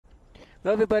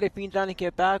Hello everybody, Fiend Johnny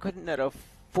here back with another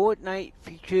Fortnite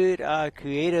featured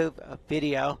creative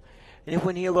video. And this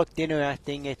one here looked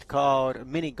interesting. It's called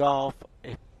Mini Golf.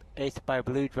 It's by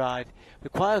bludrive.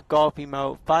 Require golf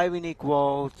emote, 5 unique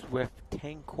rolls with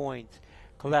 10 coins.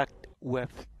 Collect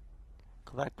with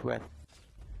collect with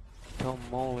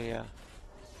Tomolia.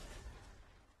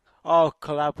 Oh,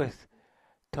 collect with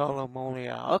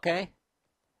Tolomolia. Okay.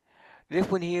 This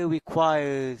one here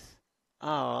requires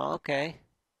oh, okay.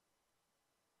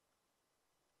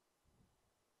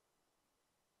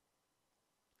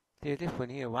 There's this one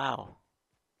here, wow.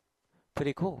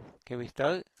 Pretty cool. Can we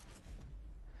start?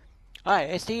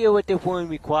 Alright, let's see what this one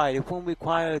requires. This one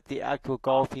requires the actual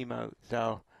golf emote,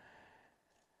 so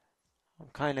I'm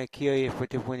kind of curious what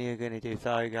this one is gonna do.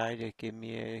 Sorry guys, just give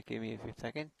me a few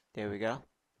seconds. There we go.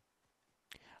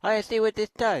 Alright, let's see what this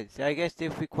does. I guess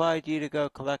this requires you to go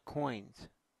collect coins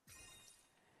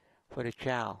for the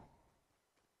chow.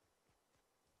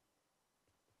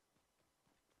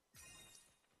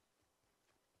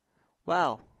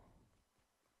 Wow.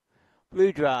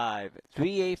 bludrive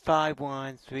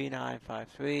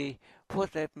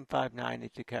 385139534759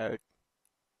 is the code.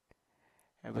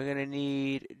 And we're gonna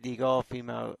need the golf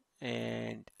emote,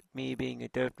 and me being a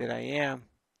dope that I am,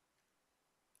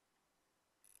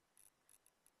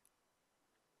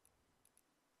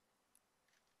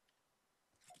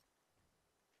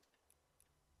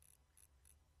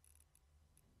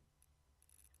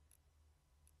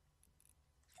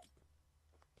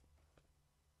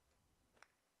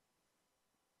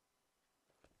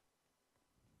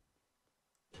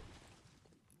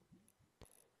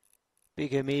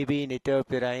 because me being the dope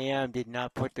that I am, did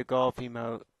not put the golf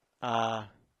emote. Uh,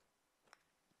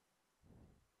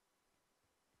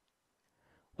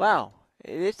 wow,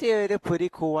 this is a pretty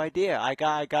cool idea. I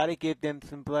gotta give them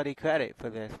some bloody credit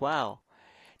for this. Wow,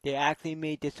 they actually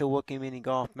made this a working mini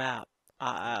golf map.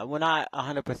 We're not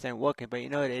 100% working, but you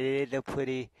know it is a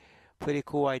pretty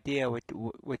cool idea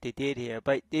what they did here.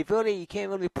 But they really you can't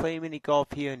really play mini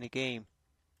golf here in the game.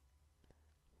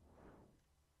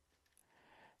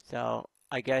 So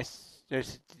I guess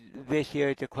there's this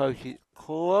year the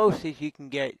closest you can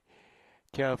get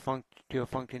to a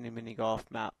functioning mini golf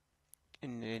map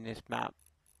in this map.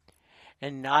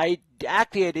 And I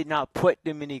did not put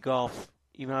the mini golf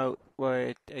emote,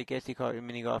 or I guess you call it a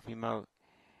mini golf emote,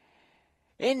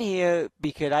 in here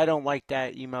because I don't like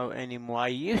that emote anymore. I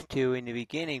used to in the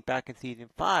beginning, back in season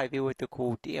 5, it was a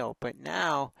cool deal, but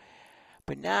now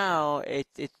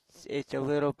it's a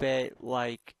little bit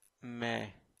like meh.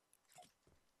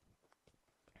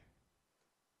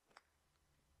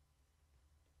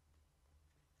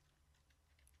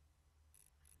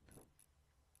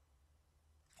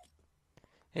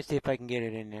 Let's see if I can get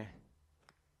it in there.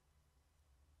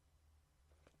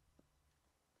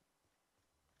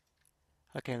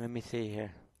 Okay, let me see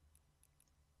here.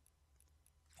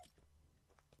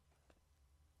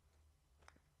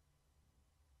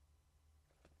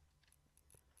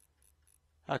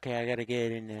 Okay, I gotta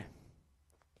get it in there.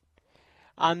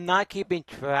 I'm not keeping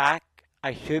track.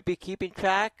 I should be keeping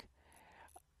track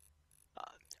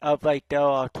of like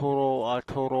the total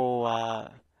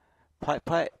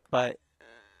putt, but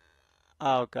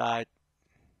oh god,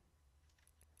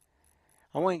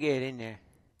 I want to get it in there.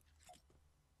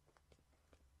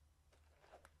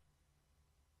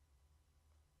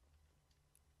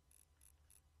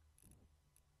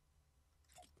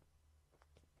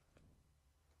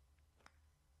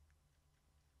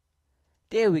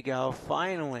 There we go,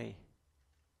 finally.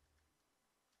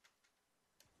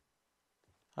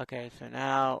 Okay, so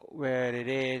now where it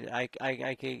is, I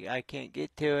can't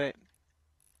get to it.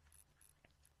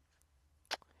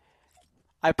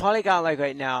 I probably got like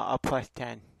right now a plus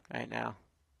 10 right now.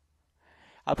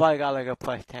 I probably got like a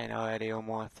plus 10 already or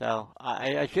more, so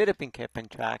I should have been keeping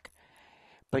track.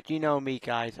 But you know me,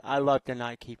 guys, I love to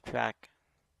not keep track.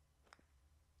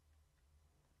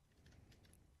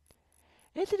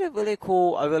 This is a really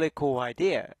cool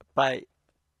idea, but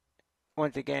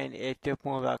once again, it's just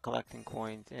more about collecting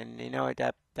coins, and you know what,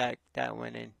 that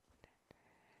went in.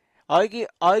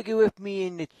 Argue with me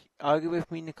in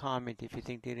the comments if you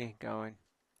think that ain't going.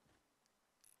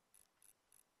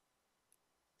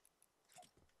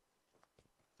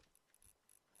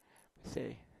 Let's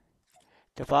see.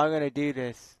 So if I'm gonna do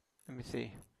this, let me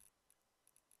see.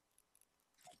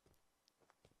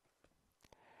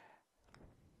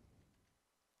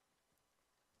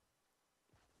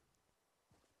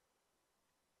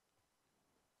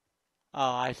 Oh,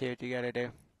 I see what you gotta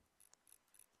do.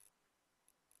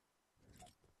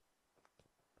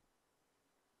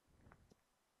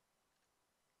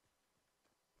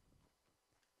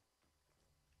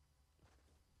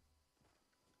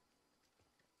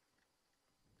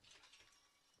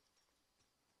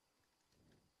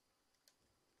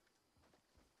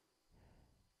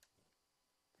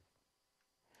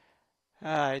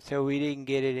 Alright, so we didn't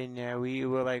get it in there. We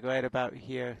were like right about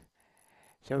here.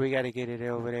 So we gotta get it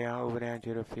over there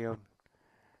into the field.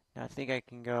 Now I think I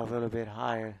can go a little bit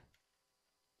higher.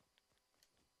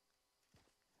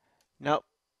 Nope.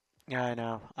 Yeah, I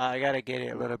know. I gotta get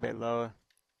it a little bit lower.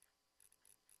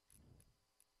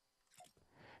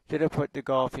 Should have put the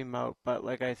golf emote, but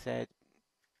like I said,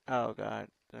 oh god.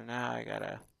 So now I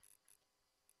gotta.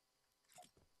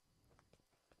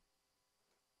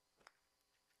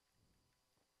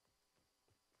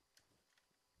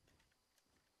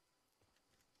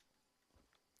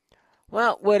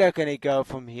 Well, where are gonna go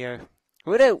from here?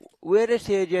 Where does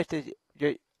here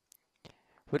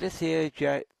we're just here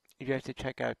just to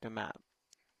check out the map.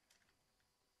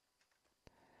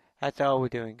 That's all we're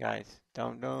doing, guys.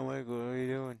 Don't like what are we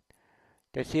doing?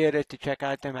 Just here just to check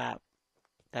out the map.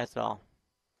 That's all.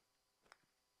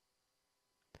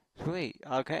 Sweet.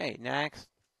 Okay, next.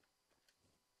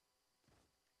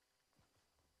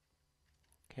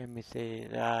 Let me see.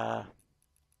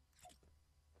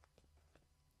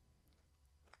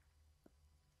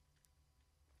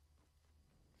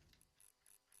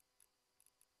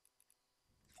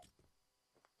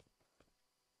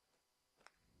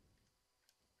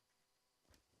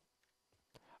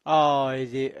 Oh,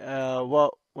 is it?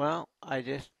 Well, I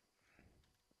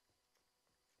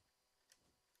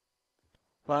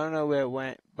don't know where it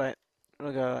went, but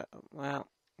we'll go. Well,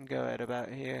 go right about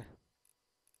here.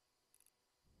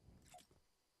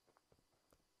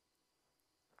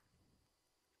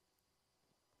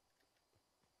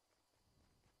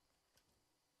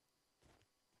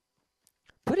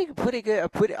 Pretty good.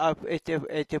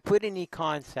 It's a pretty neat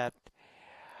concept.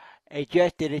 It's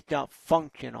just that it's not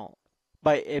functional.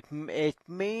 But it's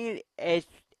mainly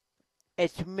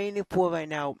for right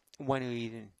now one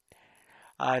reason.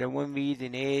 The one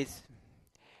reason is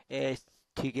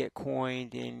to get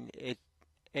coins and it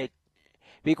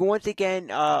because once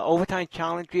again overtime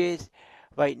challenges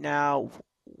right now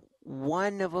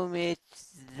one of them is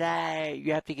that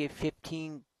you have to get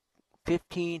 15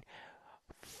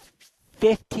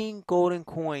 15 golden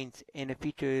coins in a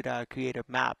featured creative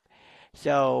map.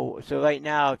 So right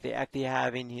now they actually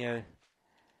have in here.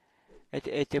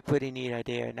 It's a pretty neat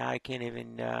idea. Now I can't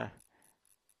even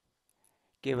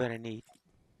give it a neat.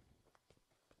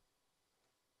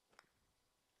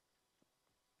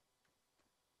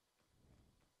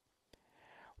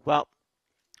 Well,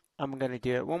 I'm gonna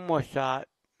do it one more shot.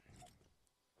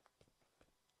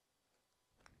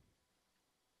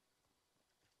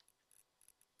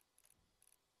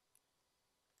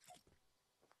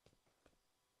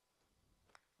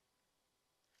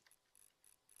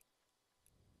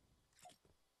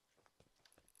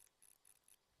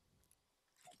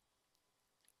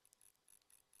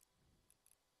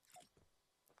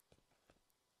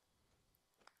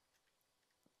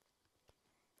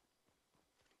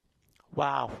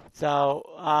 Wow. So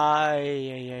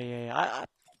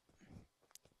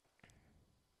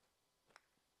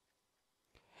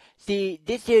see.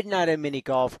 This is not a mini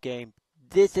golf game.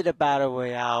 This is a battle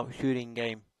royale shooting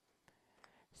game.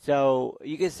 So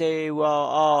you can say, well,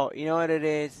 oh, you know what it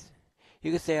is?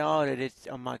 You can say, oh, that it's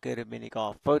I'm not good at mini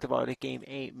golf. First of all, this game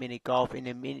ain't mini golf. In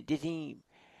a mini, this ain't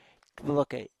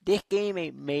look at it. This game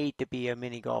ain't made to be a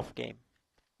mini golf game.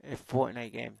 A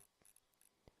Fortnite game.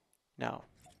 No.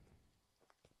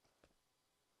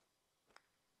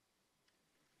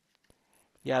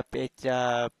 Yep. It's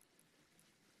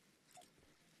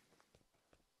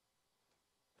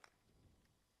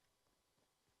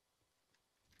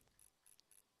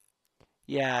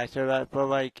yeah. So that, but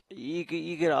like you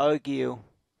could argue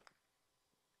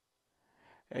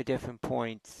at different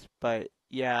points, but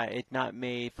yeah, it's not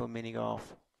made for mini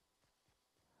golf.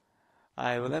 All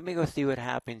right. Well, let me go see what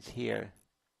happens here.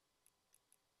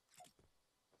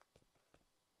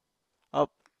 Oh,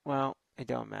 well, it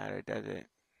don't matter, does it?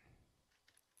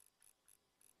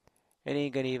 It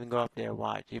ain't gonna even go up there.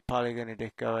 Watch. You're probably gonna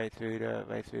just go right through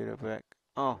the brick.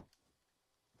 Oh,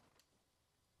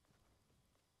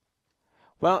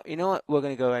 well, you know what? We're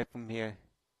gonna go right from here.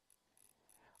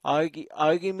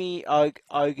 Argue me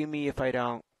if I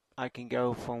don't. I can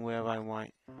go from wherever I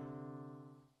want.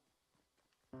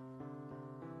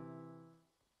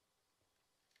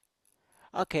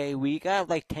 Okay, we got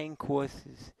like 10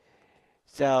 courses.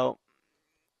 So,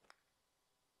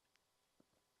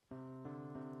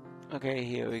 okay,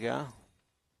 here we go.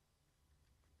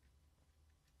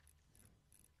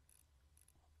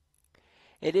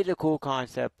 It is a cool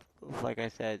concept, like I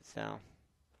said. So,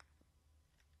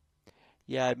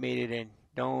 yeah, I made it in.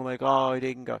 Don't like, oh, it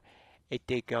didn't go. It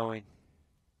did go in.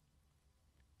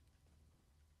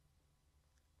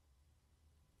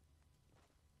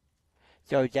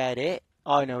 So is that it?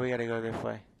 Oh no, we gotta go this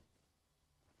way.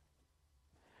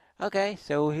 Okay,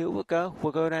 so here we'll go.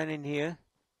 We'll go down in here,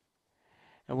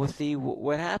 and we'll see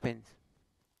what happens.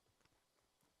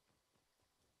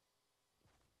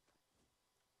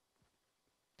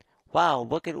 Wow,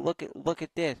 look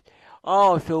at this.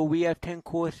 Oh, so we have 10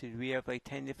 courses. We have like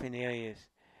 10 different areas.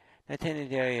 Not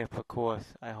 10 area per course.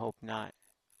 I hope not.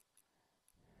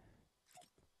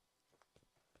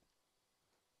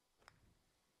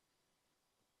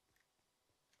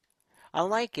 I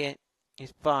like it.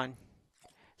 It's fun.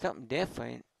 Something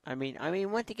different. I mean,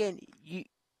 once again, you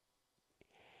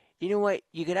know what?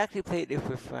 You could actually play this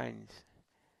with friends.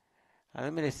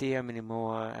 Let me just see how many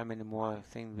more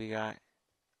things we got.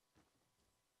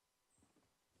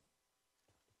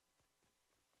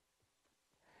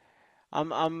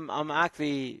 I'm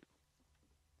actually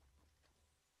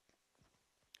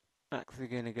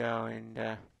gonna go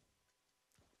and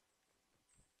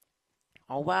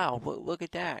oh wow, look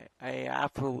at that. A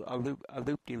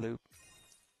loop-de-loop.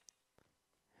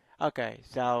 Okay,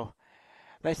 so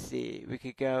let's see. We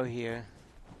could go here.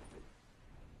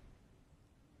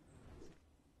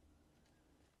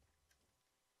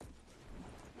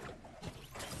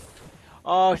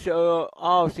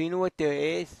 So you know what there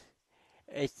is?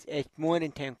 It's more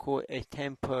than 10 core. It's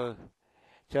 10 per.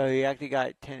 So you actually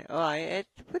got 10. Oh, it's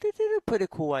a pretty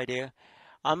cool idea.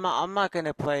 I'm not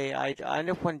gonna play. I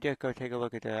just want to just go take a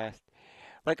look at the rest.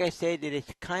 Like I said, that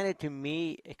it's kind of to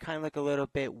me, it kind of look a little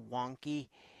bit wonky.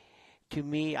 To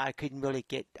me, I couldn't really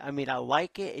get. I mean, I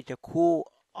like it. It's a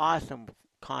cool, awesome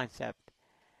concept,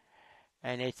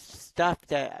 and it's stuff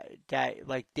that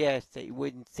like this that you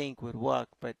wouldn't think would work,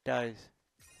 but does.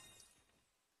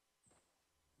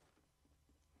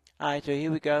 All right, so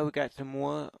here we go. We got some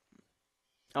more.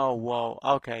 Oh, whoa.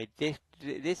 Okay, this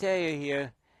area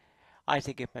here, I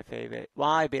think it's my favorite.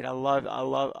 Why? But I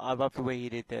love the way he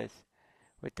did this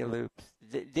with the loops.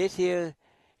 This here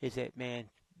is it, man.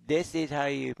 This is how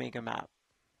you make a map.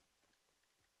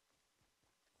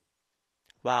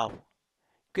 Wow,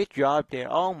 good job there.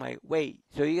 Oh my, wait.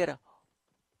 So you gotta.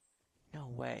 No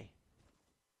way.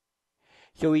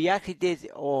 So he actually did.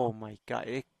 Oh my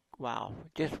God. Wow,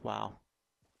 just wow.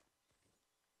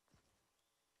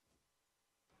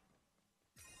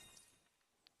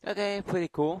 Okay, pretty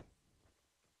cool.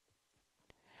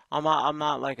 I'm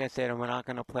not like I said. We're not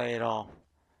gonna play it all.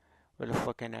 We're just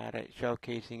looking at it,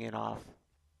 showcasing it off.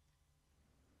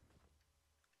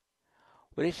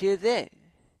 Well, this is it.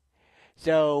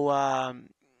 So,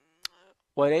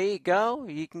 well, there you go.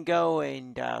 You can go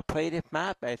and play this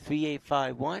map at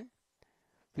 3851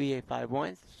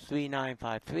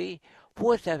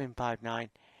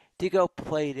 to go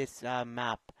play this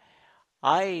map.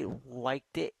 I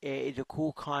liked it. It's a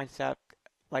cool concept.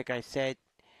 Like I said,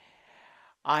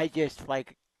 I just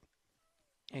like,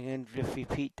 and just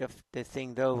repeat the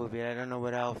things over a bit. I don't know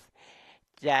what else.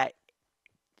 That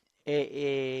it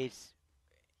is,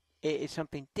 it is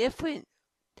something different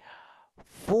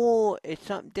it's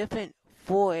something different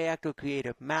for a actual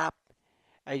creative map.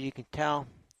 As you can tell,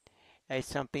 it's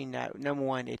something that number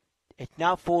one, it's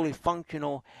not fully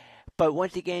functional, but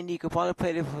once again, you could probably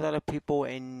play this with other people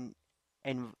and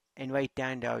write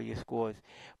down all your scores.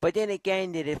 But then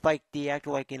again, that it's like the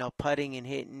actual like putting and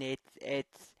hitting.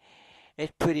 It's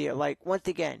pretty like once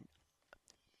again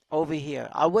over here.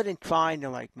 I wasn't trying to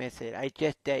like miss it. I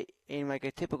just that in like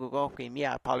a typical golf game,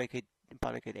 yeah, I probably could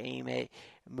aim it,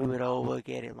 move it over,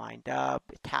 get it lined up,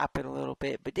 tap it a little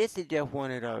bit. But this is just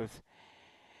one of those.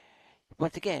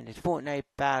 Once again, it's Fortnite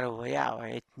Battle Royale.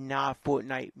 It's not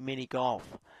Fortnite Mini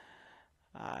Golf.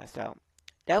 So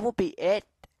that will be it.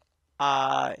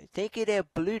 Thank you there,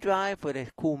 bludrive, for this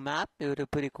cool map. It was a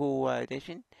pretty cool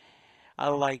addition. I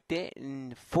liked it.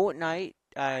 And Fortnite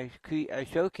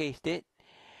showcased it.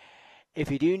 If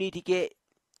you do need to get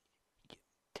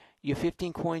your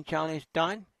 15 coin challenge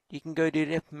done, you can go do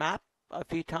this map a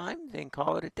few times and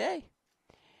call it a day.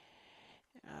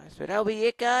 So that'll be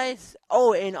it, guys.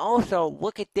 Oh, and also,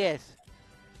 look at this.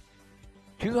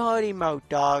 True Heart emote,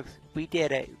 dogs. We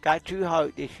did it. Got True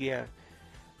Heart this year.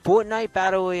 Fortnite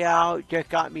Battle Royale just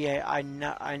got me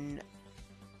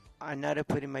another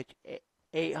pretty much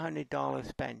 $800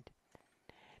 spent.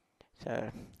 So,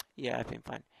 yeah, it's been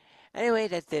fun. Anyway,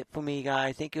 that's it for me,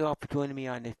 guys. Thank you all for joining me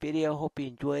on this video. Hope you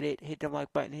enjoyed it. Hit the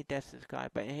like button, hit that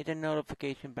subscribe button, hit the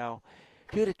notification bell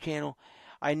to the channel.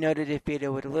 I know that this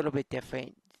video was a little bit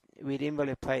different. We didn't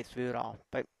really play it through at all,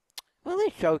 but well, we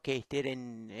showcased it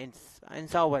and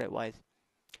saw what it was.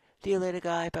 See you later,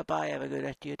 guys. Bye bye. Have a good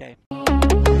rest of your day.